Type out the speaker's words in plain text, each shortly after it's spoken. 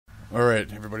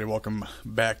Alright, everybody, welcome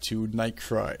back to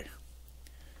NightCry.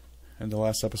 In the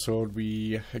last episode,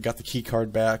 we got the key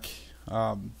card back.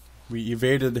 We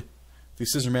evaded the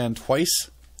Scissor Man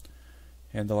twice.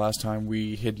 And the last time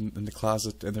we hid in the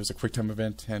closet, and there was a quick time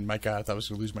event, and my god, I thought I was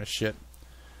going to lose my shit.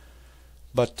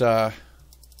 But, now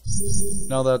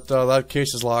that that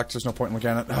case is locked, there's no point in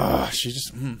looking at it. She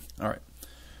just, alright.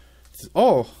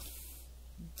 Oh!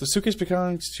 The suitcase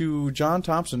belongs to John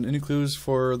Thompson. Any clues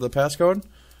for the passcode?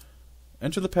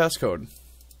 Enter the passcode.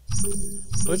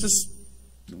 Let's just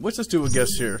do a guess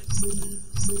here.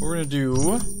 We're gonna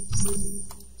do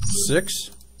 6,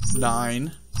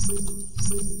 9,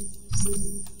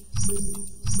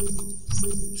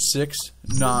 6,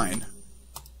 9.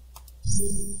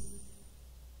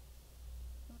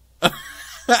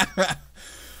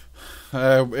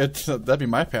 That'd be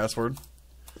my password.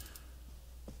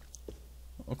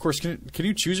 Of course, can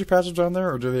you choose your passwords on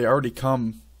there, or do they already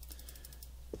come?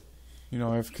 You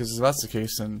know, because if that's the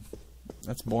case, then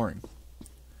that's boring.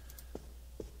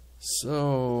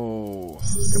 So,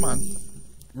 come on.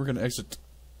 We're going to exit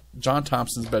John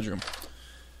Thompson's bedroom.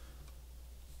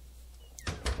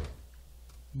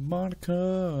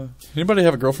 Monica. Anybody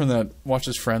have a girlfriend that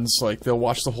watches Friends? Like, they'll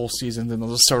watch the whole season, then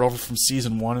they'll just start over from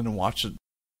season 1 and watch it.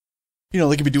 You know,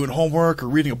 they could be doing homework or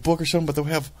reading a book or something, but they'll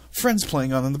have Friends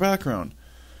playing on in the background.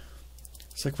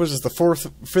 It's like, what is this,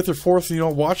 the fifth or fourth, you know,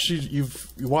 watch? You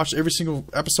watched every single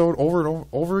episode over and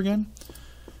over again?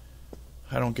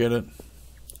 I don't get it.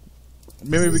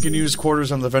 Maybe we can use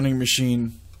quarters on the vending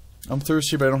machine. I'm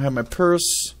thirsty, but I don't have my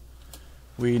purse.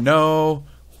 We know.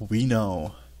 We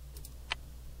know.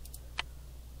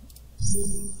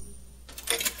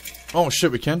 Oh,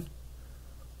 shit, we can?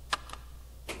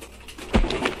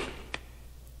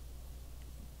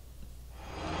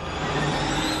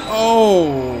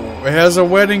 Oh! It has a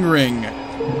wedding ring.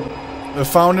 I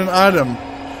found an item.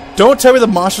 Don't tell me the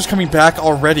monster's coming back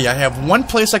already. I have one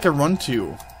place I can run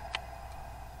to.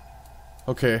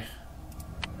 Okay.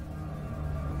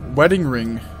 Wedding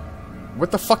ring.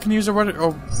 What the fuck can you use a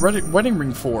wedding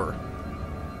ring for?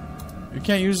 You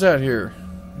can't use that here.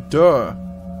 Duh.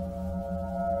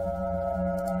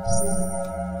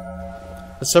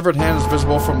 The severed hand is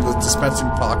visible from the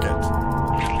dispensing pocket.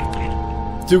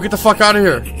 Dude, get the fuck out of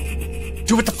here.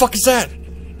 Dude, what the fuck is that?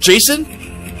 Jason?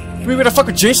 We gonna fuck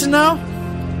with Jason now?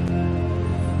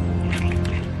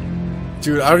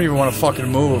 Dude, I don't even want to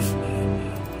fucking move.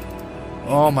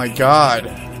 Oh my god.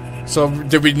 So,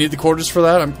 did we need the quarters for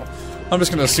that? I'm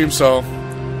just gonna assume so.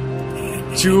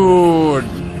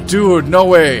 Dude, no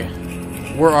way.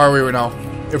 Where are we right now?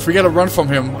 If we gotta run from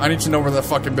him, I need to know where that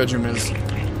fucking bedroom is.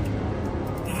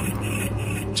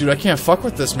 Dude, I can't fuck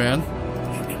with this, man.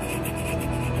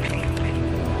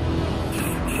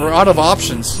 We're out of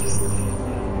options.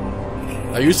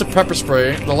 I used the pepper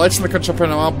spray. The lights in the control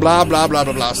panel, blah blah blah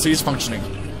blah blah. Cease functioning.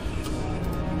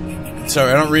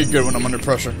 Sorry, I don't read good when I'm under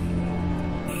pressure.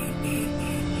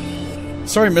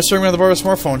 Sorry, mister, I'm gonna borrow a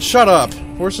smartphone. Shut up.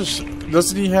 Where's this?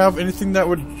 Doesn't he have anything that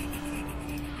would?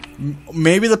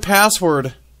 Maybe the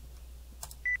password.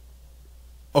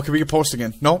 Okay, we can post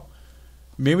again. No.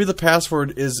 Maybe the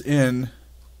password is in.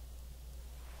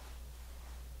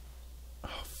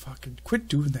 Fucking quit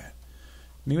doing that.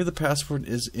 Maybe the password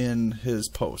is in his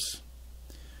post.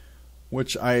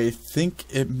 Which I think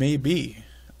it may be.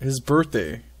 His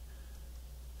birthday.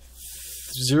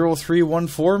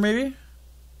 0314 maybe?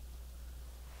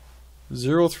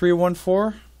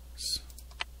 0314?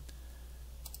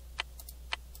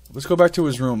 Let's go back to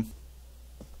his room.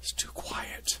 It's too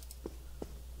quiet.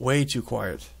 Way too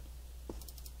quiet.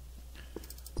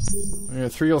 Yeah,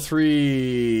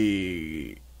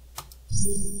 303...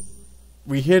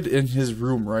 We hid in his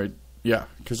room, right? Yeah,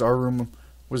 because our room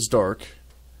was dark.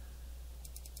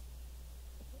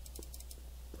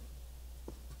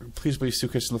 Please leave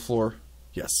suitcase on the floor.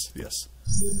 Yes, yes.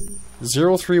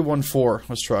 0314.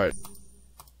 Let's try it.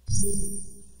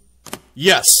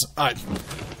 Yes!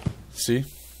 See?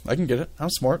 I can get it. I'm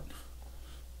smart.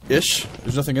 Ish.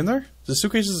 There's nothing in there? The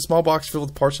suitcase is a small box filled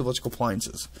with parts of electrical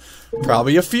appliances.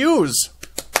 Probably a fuse!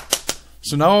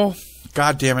 So now...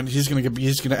 God damn it, he's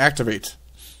gonna activate.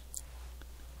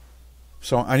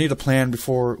 So I need a plan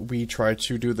before we try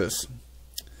to do this.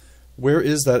 Where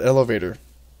is that elevator?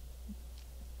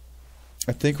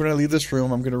 I think when I leave this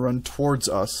room, I'm gonna run towards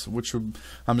us, which I'm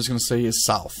just gonna say is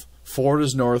south. Forward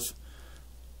is north,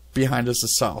 behind us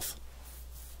is south.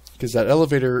 Because that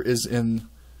elevator is in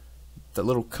that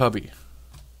little cubby.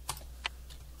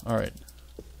 Alright.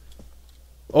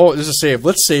 Oh, there's a save.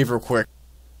 Let's save real quick.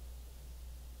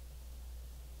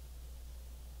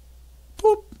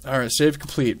 Boop. Alright, save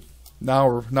complete. Now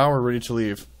we're ready to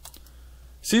leave.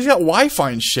 See, he's got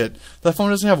Wi-Fi and shit. That phone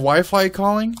doesn't have Wi-Fi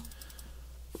calling?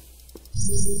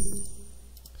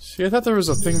 See, I thought there was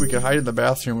a thing we could hide in the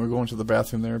bathroom. We're going to the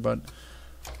bathroom there, but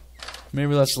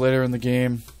maybe that's later in the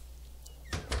game.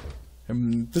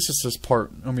 And this is this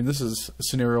part. I mean, this is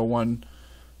scenario 1.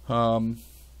 I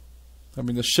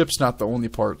mean, the ship's not the only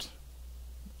part.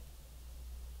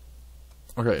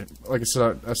 Okay, like I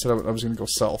said I was going to go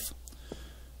south.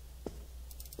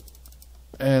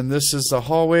 And this is the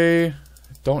hallway.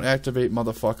 Don't activate,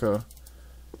 motherfucker.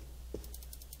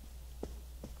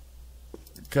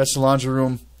 That's the laundry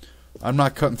room. I'm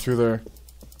not cutting through there.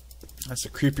 That's the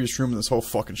creepiest room in this whole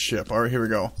fucking ship. Alright, here we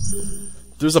go.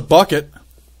 There's a bucket.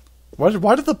 Why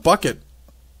did the bucket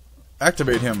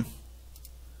activate him?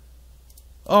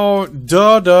 Oh,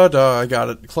 duh. I got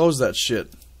it. Close that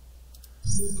shit.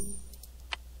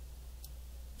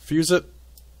 Fuse it.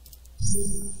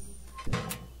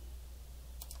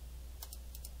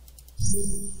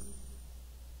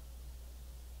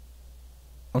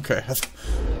 Okay.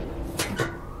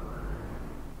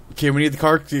 Okay, we need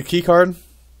the key card.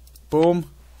 Boom.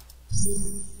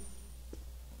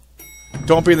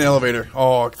 Don't be in the elevator.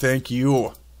 Oh, thank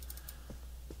you.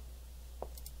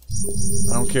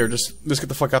 I don't care. Just let's get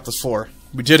the fuck off this floor.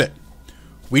 We did it.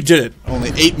 We did it.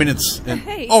 Only 8 minutes. And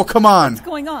Hey, oh, come on. What's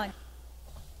going on?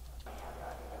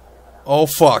 Oh,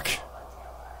 fuck.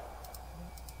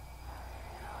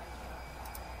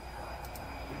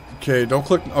 Okay, don't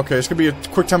click. Okay, it's gonna be a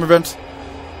quick time event.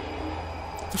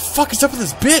 What the fuck is up with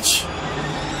this bitch?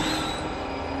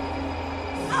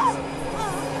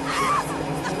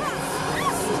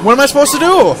 What am I supposed to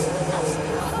do?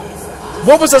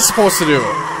 What was that supposed to do?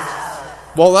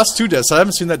 Well, that's 2 deaths. I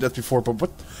haven't seen that death before, but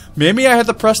what? Maybe I had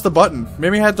to press the button.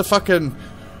 Maybe I had to fucking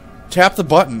tap the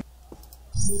button.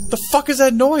 The fuck is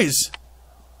that noise?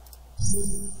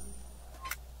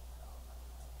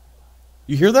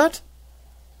 You hear that?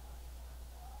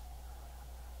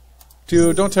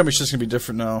 Dude, don't tell me shit's gonna be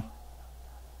different now.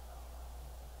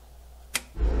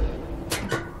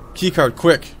 Keycard,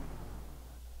 quick.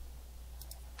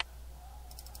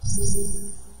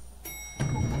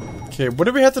 Okay, what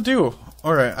do we have to do?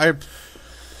 Alright, I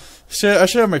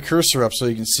should have my cursor up so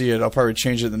you can see it. I'll probably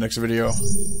change it in the next video.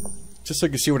 Just so you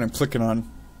can see what I'm clicking on.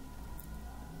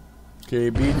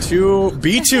 Okay, B2.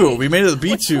 B2! Hey, we made it to B2.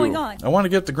 what's going on? I want to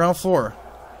get the ground floor.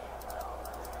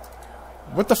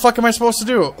 What the fuck am I supposed to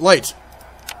do? Light.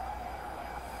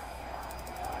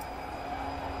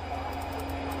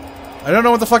 I don't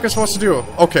know what the fuck I'm supposed to do.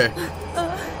 Okay.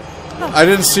 I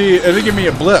didn't see... It didn't give me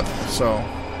a blip, so...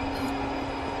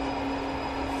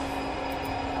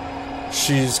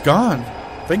 She's gone.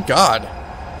 Thank God.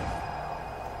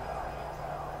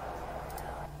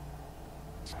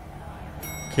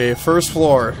 Okay, first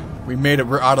floor. We made it.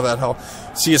 We're out of that hell.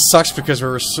 See, it sucks because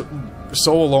we're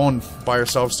so alone by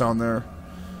ourselves down there.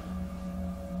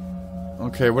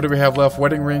 Okay, what do we have left?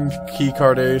 Wedding ring, key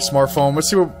card A, smartphone. Let's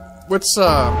see what's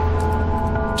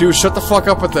Dude, shut the fuck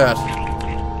up with that.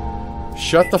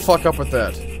 Shut the fuck up with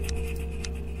that.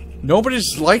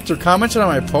 Nobody's liked or commented on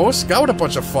my post? God, what a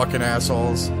bunch of fucking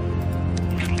assholes.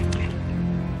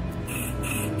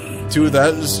 Dude,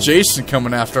 that is Jason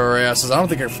coming after our asses. I don't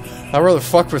think I'd rather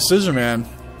fuck with Scissor Man.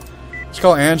 Let's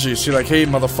call Angie. See, like, hey,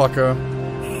 motherfucker.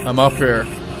 I'm up here.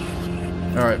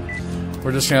 Alright.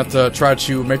 We're just gonna have to try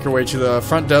to make our way to the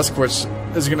front desk, which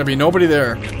is gonna be nobody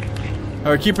there.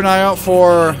 Alright, keep an eye out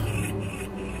for...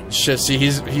 Shit, see,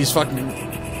 he's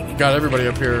fucking got everybody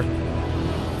up here.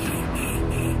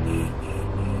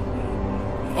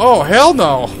 Oh, hell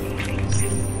no!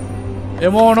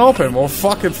 It won't open. Well,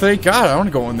 fucking thank God. I want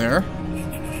to go in there.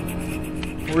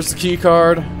 Where's the key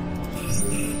card?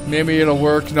 Maybe it'll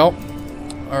work. Nope.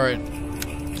 Alright.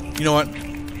 You know what?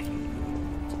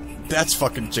 That's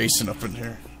fucking Jason up in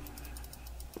here.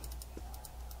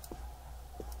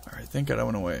 Alright, thank God I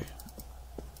went away.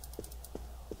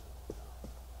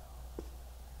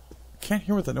 Can't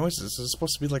hear what the noise is. Is it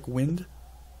supposed to be like wind?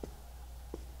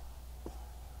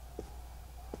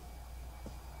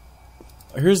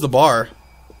 Here's the bar.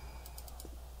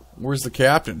 Where's the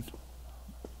captain?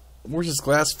 Where's his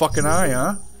glass fucking eye,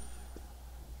 huh?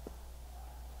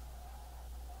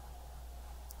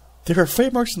 There are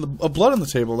fate marks of blood on the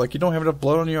table, like you don't have enough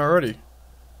blood on you already.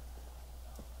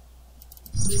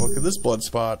 Let's look at this blood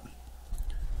spot.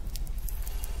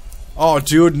 Oh,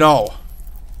 dude, no.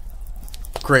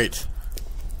 Great.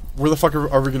 Where the fuck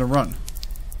are we gonna run?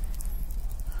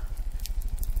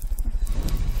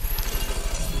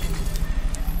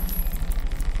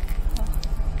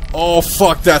 Oh,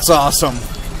 fuck, that's awesome.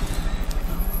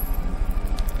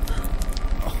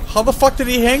 How the fuck did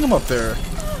he hang him up there?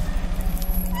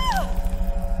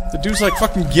 The dude's like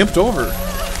fucking gimped over.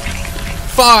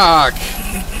 Fuck!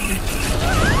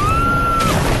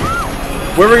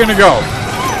 Where are we gonna go?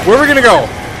 Where are we gonna go?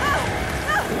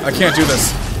 I can't do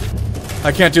this.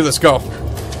 I can't do this. Go.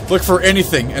 Look for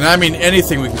anything, and I mean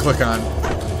anything we can click on.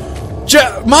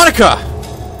 Monica!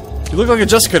 You look like a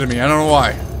Jessica to me. I don't know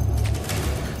why.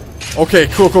 Okay,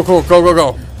 cool.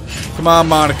 Go. Come on,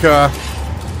 Monica.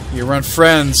 You're on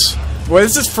Friends. Wait,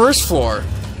 this is first floor.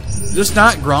 Is this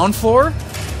not ground floor?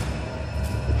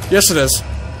 Yes, it is.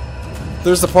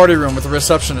 There's the party room with the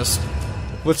receptionist.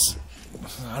 Let's...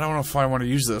 I don't know if I want to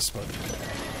use this, but...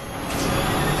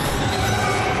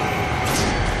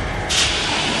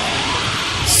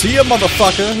 See ya,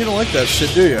 motherfucker! You don't like that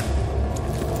shit, do you?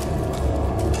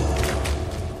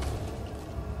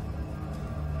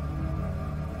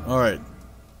 Alright.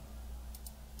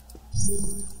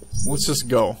 Let's just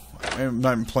go. I'm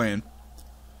not even playing.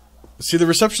 See, the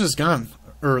receptionist is gone.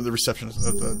 Or the receptionist,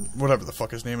 whatever the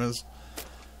fuck his name is.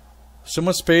 So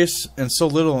much space and so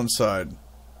little inside.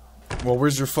 Well,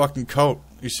 where's your fucking coat?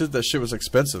 You said that shit was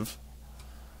expensive.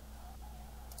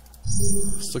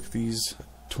 Let's look at these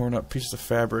torn up pieces of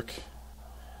fabric.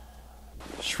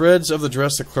 Shreds of the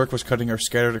dress the clerk was cutting are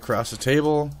scattered across the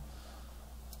table.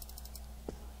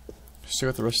 Stare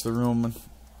at the rest of the room.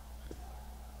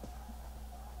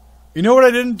 You know what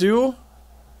I didn't do?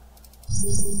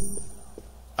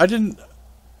 I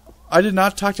did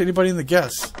not talk to anybody in the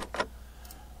guests.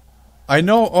 I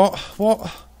know. Oh,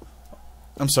 well,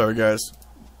 I'm sorry, guys.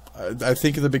 I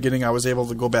think in the beginning I was able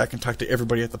to go back and talk to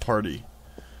everybody at the party,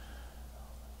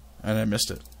 and I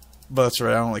missed it. But that's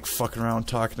right. I don't like fucking around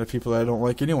talking to people that I don't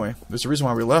like anyway. There's a reason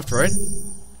why we left, right?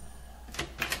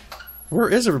 Where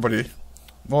is everybody?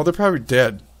 Well, they're probably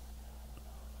dead.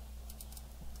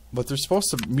 But they're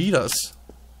supposed to meet us.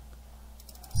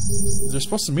 They're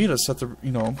supposed to meet us at the,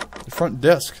 you know, the front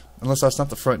desk. Unless that's not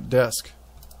the front desk.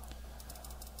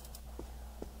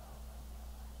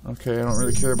 Okay, I don't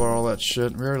really care about all that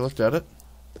shit. We already looked at it.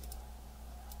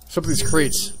 What's up with these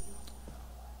crates?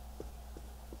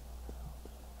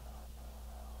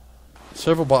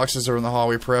 Several boxes are in the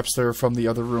hallway. Perhaps they're from the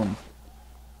other room.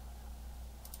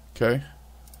 Okay.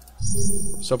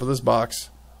 What's up with this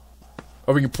box?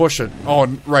 Oh, we can push it. Oh,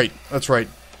 right. That's right.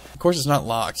 Of course it's not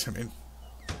locked. I mean...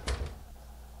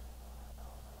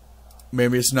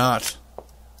 Maybe it's not.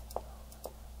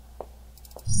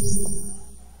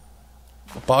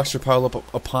 The boxes are piled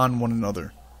up upon one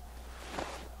another.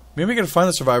 Maybe we gotta find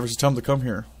the survivors and tell them to come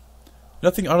here.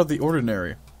 Nothing out of the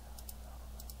ordinary.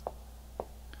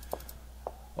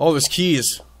 Oh, there's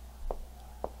keys.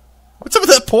 What's up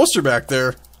with that poster back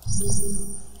there?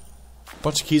 A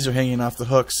bunch of keys are hanging off the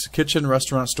hooks. Kitchen,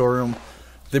 restaurant, storeroom.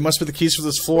 They must be the keys for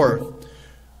this floor.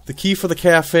 The key for the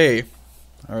cafe.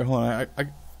 Alright, hold on.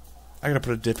 I gotta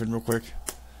put a dip in real quick.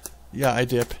 Yeah, I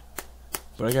dip.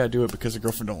 But I gotta do it because the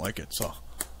girlfriend don't like it, so...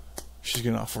 She's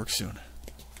getting off work soon.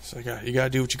 So you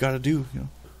gotta do what you gotta do, you know.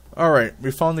 Alright,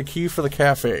 we found the key for the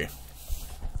cafe.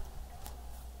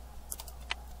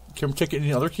 Can we take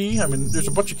any other key? I mean, there's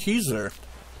a bunch of keys there.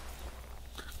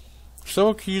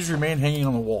 Several keys remain hanging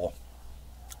on the wall.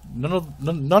 None of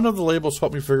the labels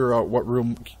help me figure out what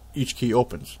room each key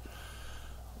opens.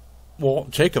 Well,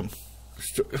 take them.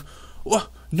 What?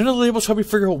 None of the labels help me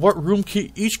figure out what room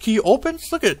each key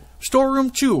opens? Look at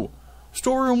storeroom 2,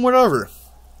 storeroom whatever.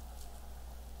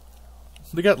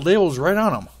 They got labels right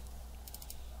on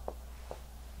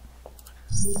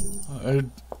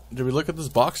them. Did we look at this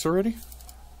box already?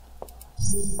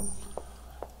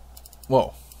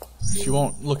 Whoa. She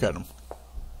won't look at them.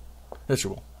 Yes, she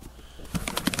will.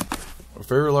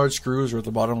 Very large screws are at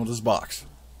the bottom of this box.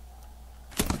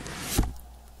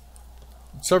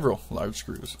 Several large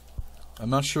screws. I'm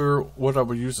not sure what I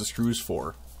would use the screws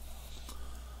for.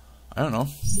 I don't know.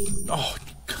 Oh.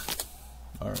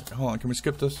 Alright, hold on. Can we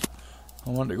skip this? I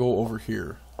want to go over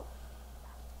here.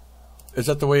 Is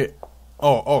that the way...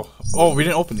 Oh, we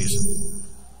didn't open these.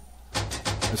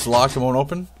 It's locked and won't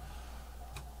open?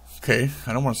 Okay,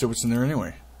 I don't want to see what's in there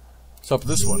anyway. What's up with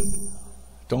this one?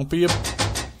 Don't be a...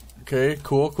 Okay,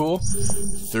 cool.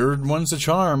 Third one's a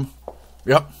charm.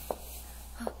 Yep.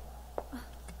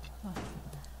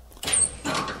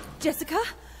 Jessica?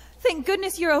 Thank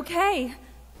goodness you're okay.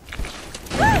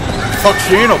 Fuck,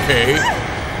 she ain't okay.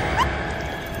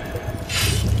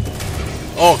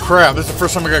 Oh crap, this is the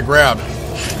first time I got grabbed.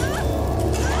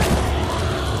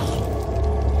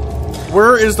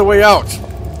 Where is the way out?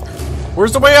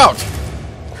 Where's the way out?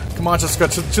 Come on, Jessica,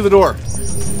 to the door.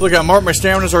 Look, my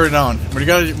stamina's already down.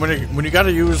 When you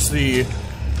gotta use the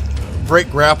break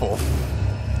grapple.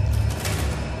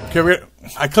 Okay,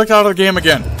 I clicked out of the game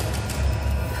again.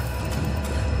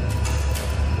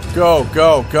 Go,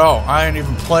 go, go. I ain't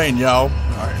even playing, yo.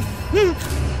 Alright.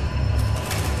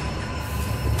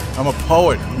 I'm a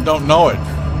poet. You don't know it.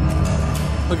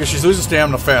 Look at, she's losing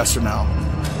stamina faster now.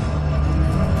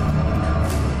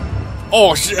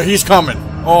 Oh, he's coming.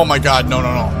 Oh my god, no,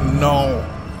 no, no. No.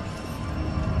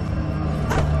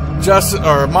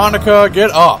 Monica,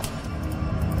 get up.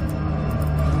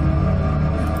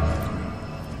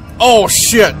 Oh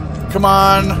shit. Come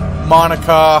on,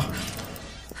 Monica.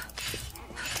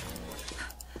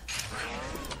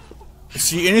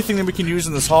 See anything that we can use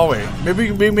in this hallway?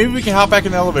 Maybe we can hop back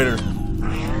in the elevator.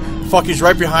 Fuck, he's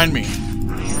right behind me.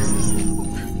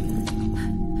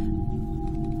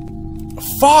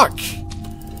 Fuck!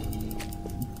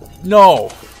 No.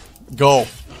 Go.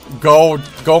 Go.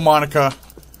 Go, Monica.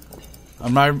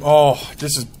 I'm not... Oh,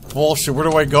 this is bullshit. Where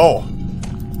do I go?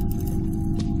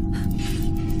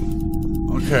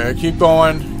 Okay, keep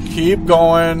going. Keep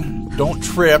going. Don't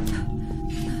trip.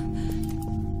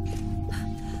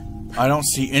 I don't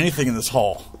see anything in this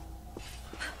hall.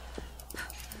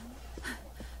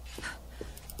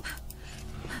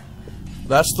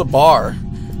 That's the bar.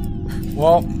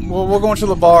 Well, we'll go into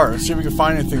the bar and see if we can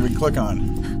find anything we can click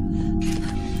on.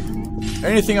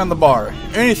 Anything on the bar.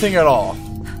 Anything at all.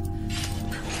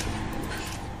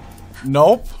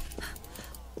 Nope.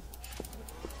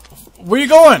 Where you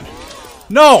going?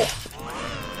 No!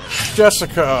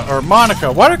 Jessica, or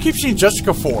Monica. Why do I keep seeing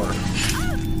Jessica for?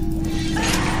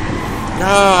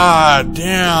 God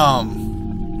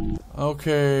damn.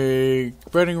 Okay.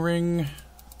 Wedding ring.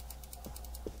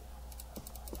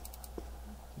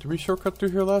 Did we shortcut through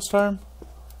here last time?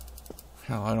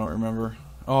 Hell, I don't remember.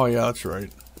 Oh yeah, that's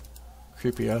right.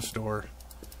 Creepy ass door.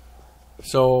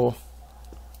 So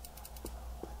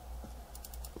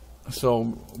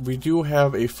we do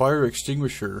have a fire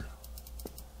extinguisher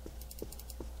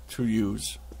to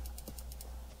use.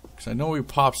 Because I know he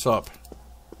pops up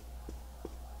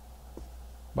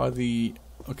by the...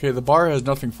 Okay, the bar has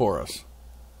nothing for us.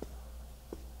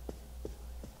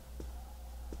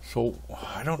 So,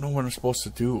 I don't know what I'm supposed to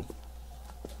do.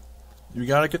 We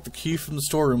gotta get the key from the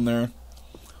storeroom there.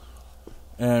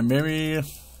 And maybe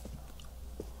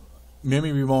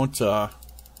we won't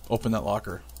open that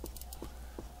locker.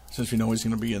 Since we know he's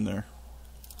gonna be in there.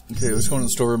 Okay, let's go in the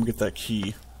storeroom and get that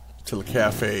key to the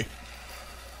cafe.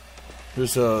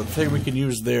 There's a thing we can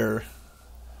use there.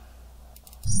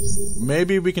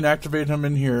 Maybe we can activate him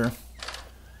in here.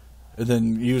 And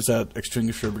then use that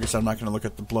extinguisher because I'm not gonna look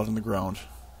at the blood on the ground.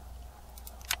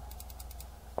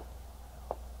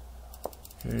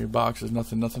 Okay, boxes,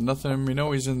 nothing, nothing, nothing. We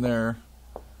know he's in there.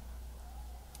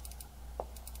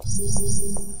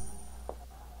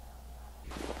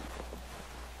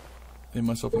 They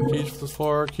must open keys for the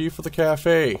floor. Key for the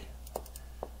cafe.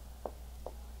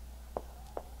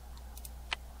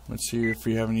 Let's see if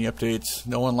we have any updates.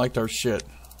 No one liked our shit.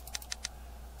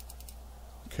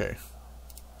 Okay.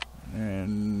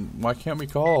 And why can't we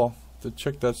call the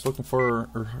chick that's looking for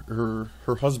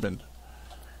her husband?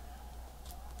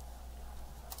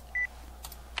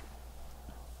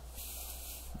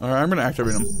 Alright, I'm gonna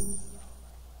activate him.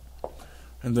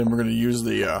 And then we're gonna use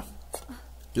the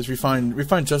because we find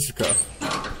Jessica.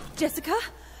 Jessica?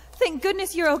 Thank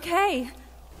goodness you're okay.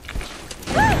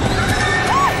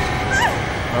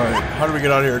 Alright, how do we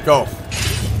get out of here? Go.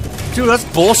 Dude, that's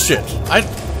bullshit.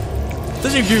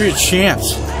 Doesn't even give you a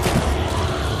chance.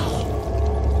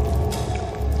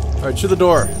 Alright, to the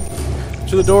door.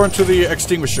 To the door and to the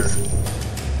extinguisher.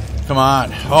 Come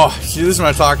on. Oh, see, this is what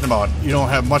I'm talking about. You don't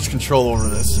have much control over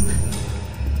this.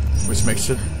 Which makes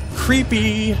it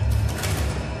creepy.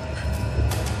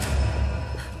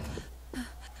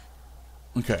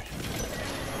 Okay.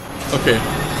 Okay.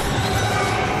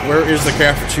 Where is the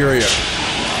cafeteria?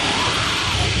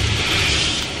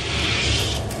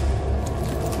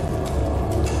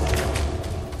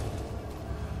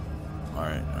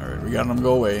 Alright, we got him,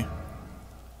 go away.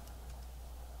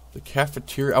 The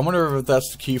cafeteria. I wonder if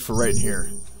that's the key for right in here.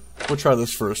 We'll try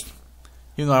this first.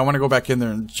 Even though I want to go back in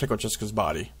there and check out Jessica's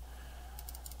body.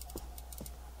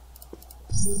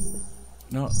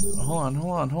 No,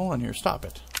 hold on here. Stop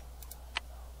it.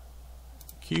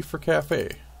 Key for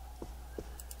cafe.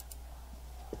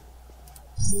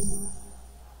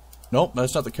 Nope,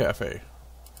 that's not the cafe.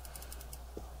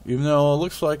 Even though it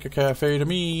looks like a cafe to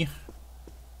me.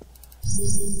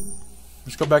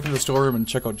 Let's go back into the storeroom and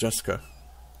check out Jessica.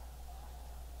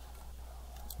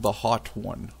 The hot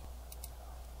one.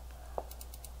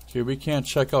 Okay, we can't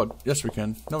check out... Yes, we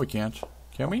can. No, we can't.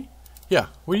 Can we? Yeah.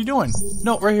 What are you doing?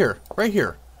 No, right here. Right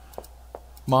here.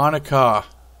 Monica.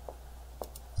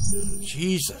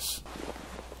 Jesus.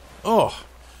 Oh.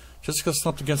 Jessica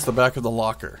slumped against the back of the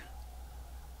locker.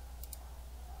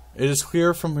 It is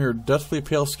clear from her deathly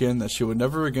pale skin that she would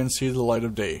never again see the light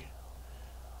of day.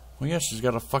 Well, yeah, she's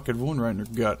got a fucking wound right in her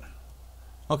gut.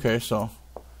 Okay, so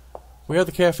we have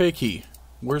the cafe key.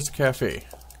 Where's the cafe?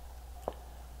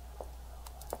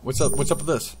 What's up? What's up with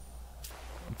this?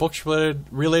 Books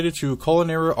related to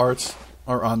culinary arts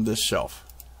are on this shelf.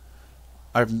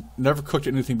 I've never cooked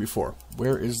anything before.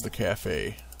 Where is the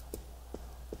cafe?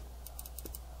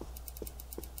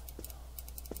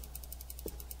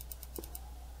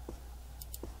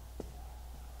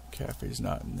 Cafe's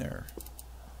not in there.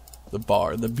 The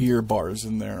beer bar is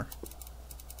in there.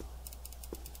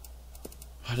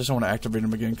 I just don't want to activate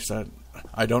him again because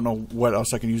I don't know what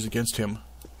else I can use against him.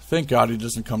 Thank God he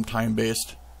doesn't come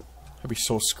time-based. I'd be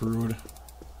so screwed.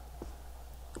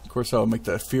 Of course, that would make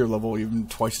that fear level even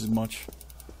twice as much.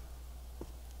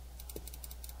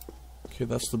 Okay,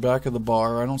 that's the back of the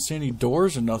bar. I don't see any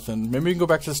doors or nothing. Maybe we can go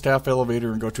back to the staff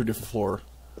elevator and go to a different floor.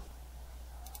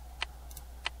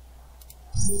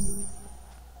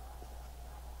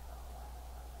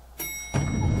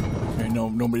 Okay,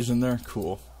 nobody's in there?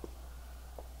 Cool.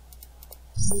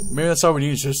 Maybe that's all we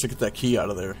need is just to get that key out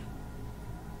of there.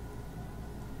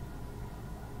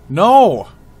 No!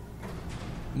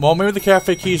 Well, maybe the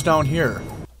cafe key's down here.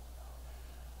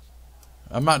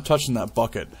 I'm not touching that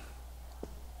bucket.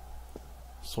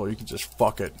 So you can just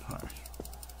fuck it. Right.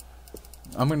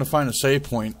 I'm gonna find a save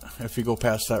point if you go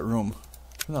past that room.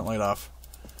 Turn that light off.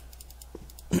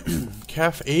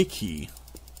 Cafe key.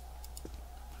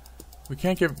 We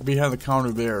can't get behind the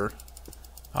counter there.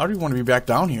 How do you want to be back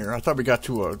down here? I thought we got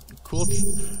to a cool...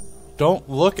 Don't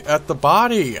look at the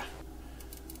body!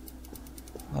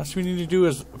 Last we need to do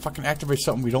is fucking activate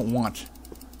something we don't want.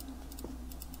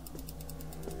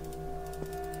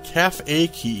 Cafe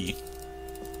key.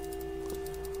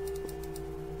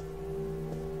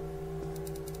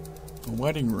 A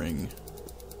wedding ring.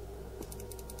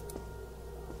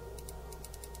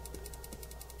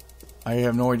 I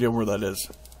have no idea where that is.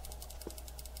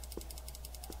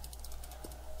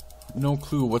 No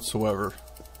clue whatsoever.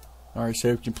 Alright,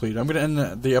 save complete. I'm going to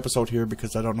end the episode here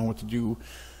because I don't know what to do.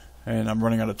 And I'm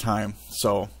running out of time.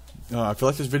 So, if you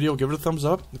like this video, give it a thumbs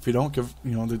up. If you don't,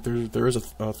 there is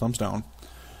a thumbs down.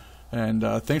 And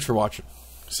thanks for watching.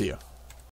 See ya.